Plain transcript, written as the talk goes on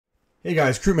Hey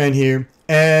guys, Crewman here,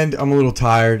 and I'm a little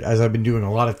tired as I've been doing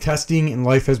a lot of testing and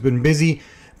life has been busy,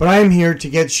 but I am here to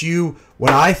get you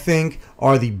what I think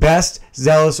are the best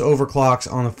XELIS overclocks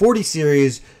on the 40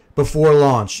 series before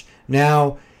launch.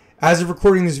 Now, as of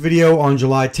recording this video on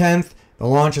July 10th, the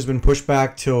launch has been pushed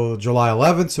back till July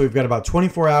 11th, so we've got about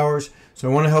 24 hours, so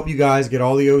I want to help you guys get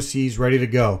all the OCs ready to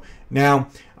go. Now,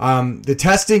 the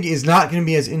testing is not going to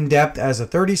be as in-depth as a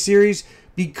 30 series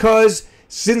because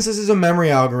since this is a memory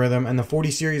algorithm and the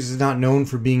 40 series is not known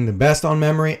for being the best on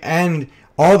memory, and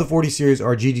all the 40 series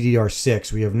are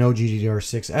GDDR6, we have no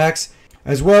GDDR6X,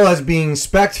 as well as being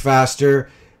spec'd faster,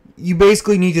 you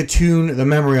basically need to tune the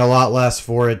memory a lot less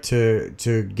for it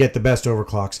to get the best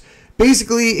overclocks.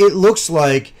 Basically, it looks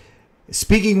like,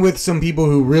 speaking with some people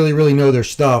who really know their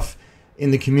stuff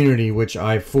in the community, which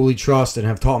I fully trust and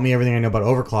have taught me everything I know about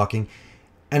overclocking.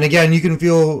 And again, you can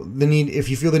feel the need, if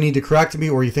you feel the need to correct me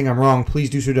or you think I'm wrong, please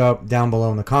do so down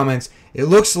below in the comments. It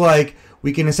looks like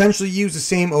we can essentially use the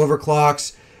same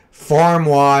overclocks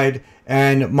farm-wide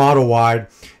and model-wide.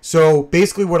 So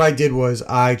basically what I did was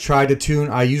I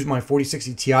used my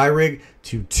 4060 Ti rig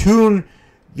to tune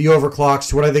the overclocks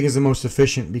to what I think is the most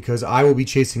efficient, because I will be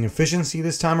chasing efficiency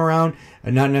this time around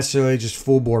and not necessarily just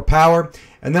full bore power.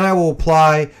 And then I will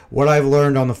apply what I've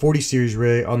learned on the 40 series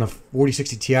rig, on the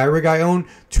 4060 Ti rig I own,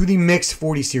 to the mixed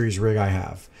 40 series rig I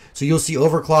have. So you'll see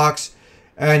overclocks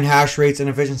and hash rates and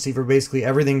efficiency for basically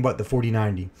everything but the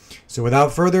 4090. So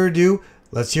without further ado,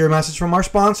 let's hear a message from our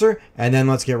sponsor and then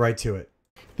let's get right to it.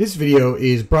 This video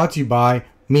is brought to you by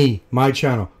me, my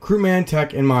channel, Crewman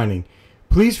Tech and Mining.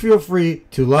 Please feel free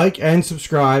to like and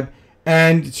subscribe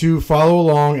and to follow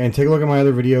along and take a look at my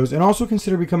other videos, and also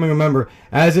consider becoming a member,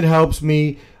 as it helps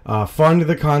me fund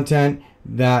the content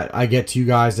that I get to you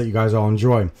guys, that you guys all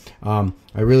enjoy. I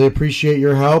really appreciate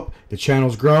your help. The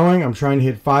channel's growing. I'm trying to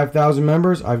hit 5,000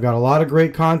 members. I've got a lot of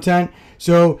great content,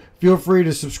 so feel free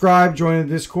to subscribe, join the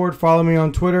Discord, follow me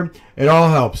on Twitter. It all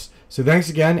helps. So thanks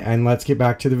again, and let's get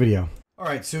back to the video.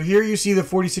 Alright, so here you see the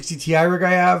 4060 Ti rig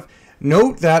I have.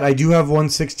 Note that I do have one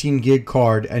 16 gig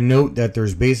card, and note that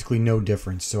there's basically no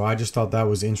difference. So I just thought that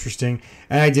was interesting,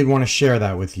 and I did want to share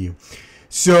that with you.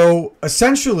 So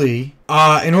essentially,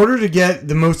 in order to get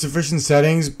the most efficient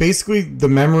settings, basically the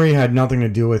memory had nothing to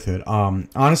do with it.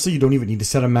 Honestly, you don't even need to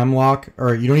set a memlock,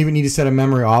 or you don't even need to set a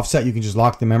memory offset. You can just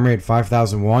lock the memory at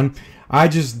 5001. I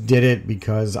just did it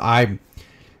because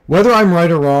whether I'm right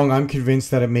or wrong, I'm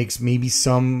convinced that it makes maybe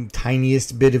some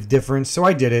tiniest bit of difference. So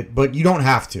I did it, but you don't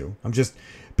have to. I'm just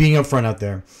being upfront out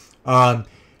there. But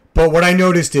what I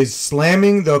noticed is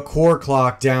slamming the core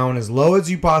clock down as low as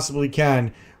you possibly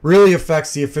can really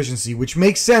affects the efficiency, which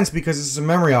makes sense because this is a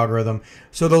memory algorithm.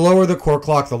 So the lower the core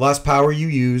clock, the less power you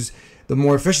use, the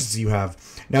more efficiency you have.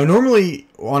 Now, normally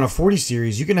on a 40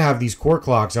 series, you can have these core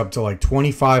clocks up to like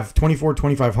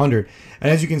 2500. And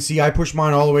as you can see, I pushed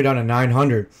mine all the way down to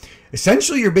 900.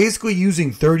 Essentially, you're basically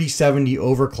using 3070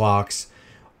 overclocks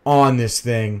on this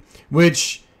thing,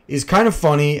 which is kind of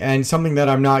funny and something that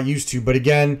I'm not used to. But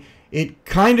again, it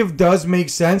kind of does make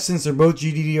sense since they're both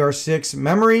GDDR6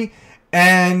 memory,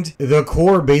 and the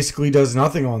core basically does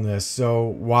nothing on this. So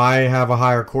why have a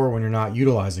higher core when you're not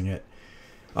utilizing it?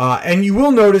 And you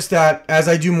will notice that as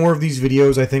I do more of these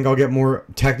videos, I think I'll get more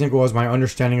technical as my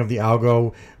understanding of the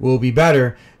algo will be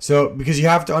better. So, because you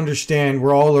have to understand,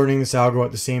 we're all learning this algo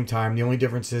at the same time. The only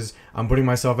difference is I'm putting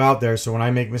myself out there, so when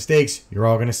I make mistakes, you're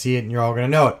all going to see it and you're all going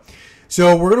to know it.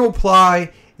 So we're going to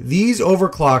apply these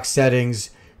overclock settings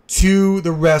to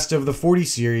the rest of the 40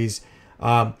 series.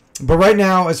 But right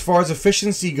now, as far as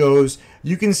efficiency goes,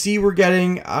 you can see we're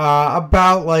getting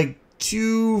about like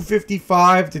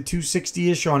 255 to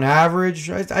 260-ish on average.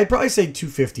 I'd probably say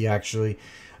 250 actually.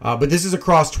 But this is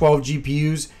across 12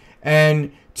 GPUs,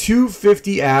 and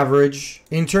 250 average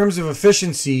in terms of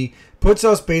efficiency puts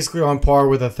us basically on par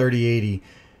with a 3080.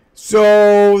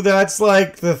 So that's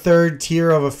like the third tier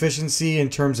of efficiency in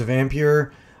terms of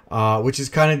ampere, which is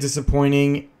kind of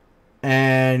disappointing.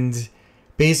 And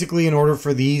basically, in order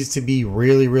for these to be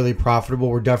really profitable,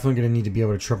 we're definitely going to need to be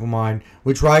able to triple mine,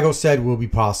 which Rigel said will be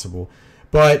possible.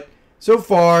 But so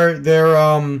far, they're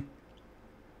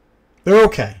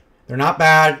okay. They're not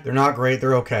bad. They're not great.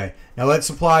 They're okay. Now let's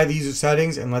apply these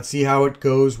settings and let's see how it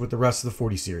goes with the rest of the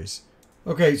 40 series.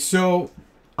 Okay, so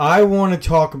I want to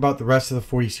talk about the rest of the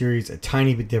 40 series a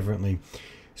tiny bit differently.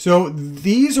 So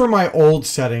these are my old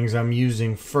settings I'm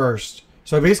using first.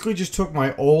 So I basically just took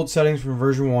my old settings from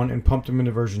version 1 and pumped them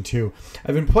into version 2.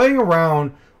 I've been playing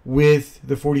around with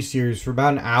the 40 series for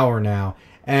about an hour now,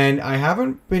 and I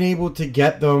haven't been able to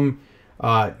get them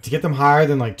higher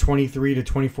than like 23 to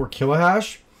 24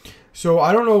 kilohash. So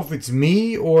I don't know if it's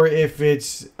me or if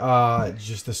it's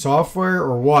just the software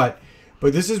or what,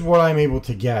 but this is what I'm able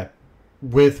to get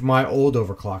with my old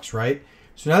overclocks, right?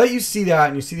 So now that you see that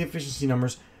and you see the efficiency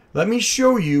numbers, let me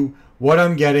show you what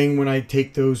I'm getting when I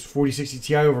take those 4060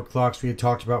 Ti overclocks we had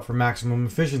talked about for maximum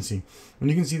efficiency. And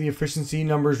you can see the efficiency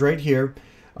numbers right here.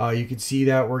 You can see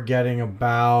that we're getting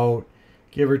about,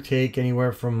 give or take,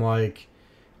 anywhere from like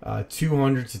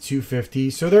 200 to 250.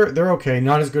 So they're okay,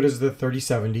 not as good as the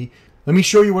 3070. Let me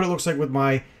show you what it looks like with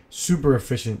my super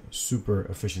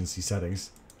efficiency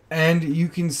settings. And you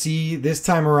can see this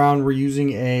time around we're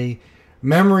using a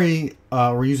memory,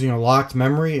 we're using a locked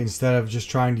memory instead of just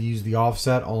trying to use the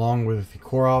offset along with the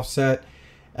core offset,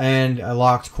 and a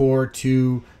locked core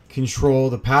to control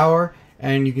the power.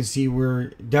 And you can see we're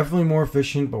definitely more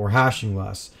efficient, but we're hashing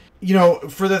less. You know,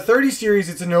 for the 30 series,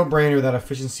 it's a no-brainer that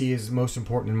efficiency is most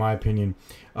important in my opinion.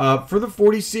 For the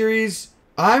 40 series,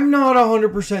 I'm not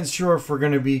 100% sure if we're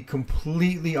going to be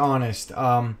completely honest.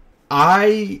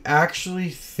 I actually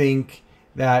think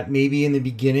that maybe in the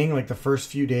beginning, like the first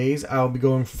few days, I'll be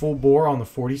going full bore on the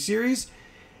 40 series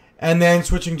and then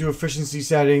switching to efficiency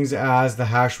settings as the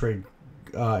hash rate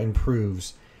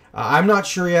improves. I'm not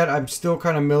sure yet. I'm still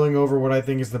kind of milling over what I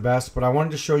think is the best, but I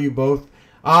wanted to show you both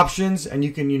options, and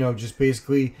you can, you know, just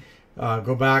basically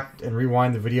go back and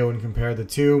rewind the video and compare the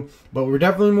two. But we're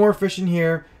definitely more efficient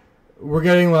here. We're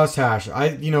getting less hash.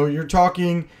 You're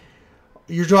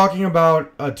talking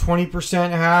about a 20%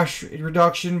 hash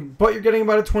reduction, but you're getting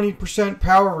about a 20%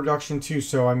 power reduction too.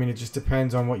 So, I mean, it just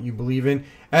depends on what you believe in.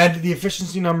 And the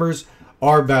efficiency numbers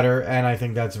are better, and I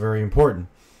think that's very important.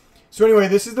 So anyway,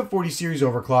 this is the 40 series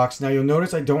overclocks. Now you'll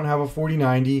notice I don't have a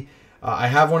 4090. I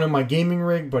have one in my gaming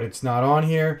rig, but it's not on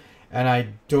here. And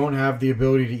I don't have the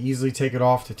ability to easily take it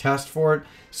off to test for it.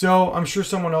 So I'm sure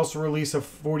someone else will release a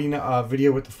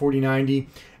video with the 4090.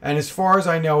 And as far as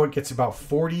I know, it gets about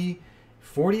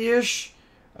 40-ish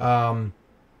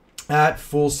at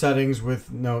full settings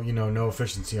with no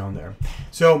efficiency on there.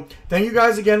 So thank you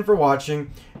guys again for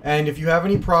watching. And if you have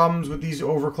any problems with these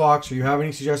overclocks or you have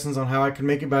any suggestions on how I can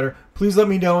make it better, please let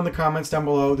me know in the comments down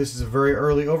below. This is a very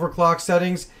early overclock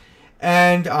settings,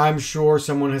 and I'm sure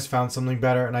someone has found something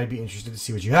better, and I'd be interested to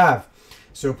see what you have.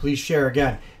 So please share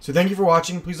again. So thank you for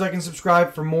watching. Please like and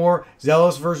subscribe for more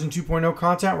XELIS version 2.0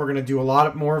 content. We're going to do a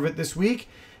lot more of it this week.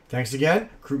 Thanks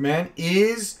again. Croup Man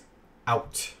is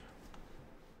out.